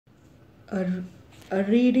A, a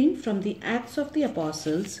reading from the Acts of the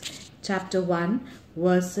Apostles, chapter 1,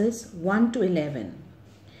 verses 1 to 11.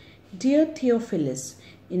 Dear Theophilus,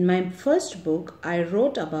 in my first book I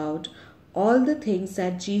wrote about all the things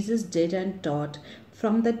that Jesus did and taught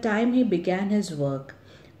from the time he began his work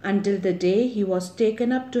until the day he was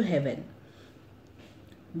taken up to heaven.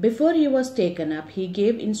 Before he was taken up, he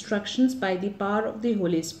gave instructions by the power of the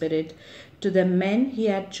Holy Spirit to the men he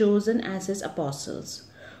had chosen as his apostles.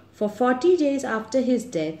 For 40 days after his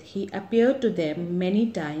death, he appeared to them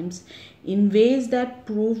many times in ways that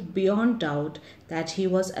proved beyond doubt that he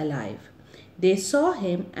was alive. They saw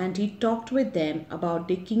him and he talked with them about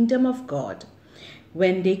the kingdom of God.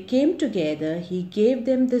 When they came together, he gave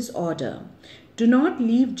them this order: "Do not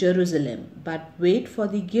leave Jerusalem, but wait for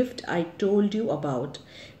the gift I told you about,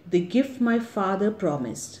 the gift my Father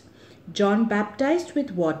promised. John baptized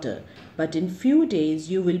with water, but in few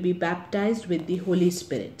days you will be baptized with the Holy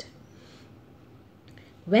Spirit."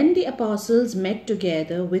 When the apostles met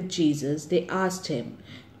together with Jesus, they asked him,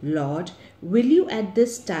 "Lord, will you at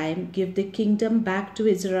this time give the kingdom back to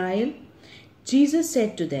Israel?" Jesus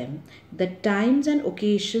said to them, "The times and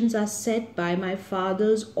occasions are set by my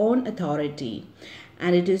Father's own authority,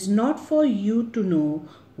 and it is not for you to know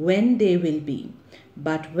when they will be.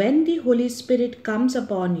 But when the Holy Spirit comes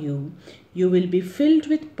upon you, you will be filled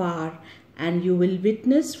with power, and you will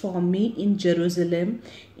witness for me in Jerusalem,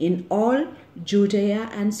 in all Judea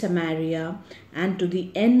and Samaria, and to the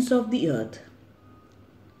ends of the earth."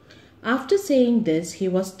 After saying this, he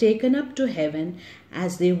was taken up to heaven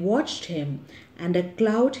as they watched him, and a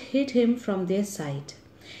cloud hid him from their sight.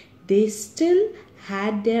 They still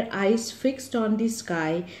had their eyes fixed on the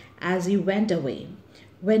sky as he went away,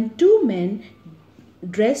 when two men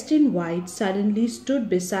dressed in white suddenly stood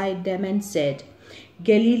beside them and said,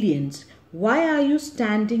 "Galileans, why are you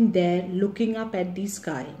standing there looking up at the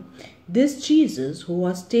sky? This Jesus who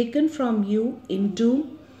was taken from you into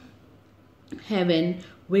heaven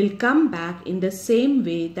will come back in the same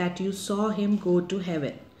way that you saw him go to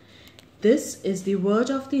heaven." This is the word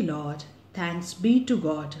of the Lord. Thanks be to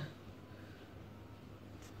God.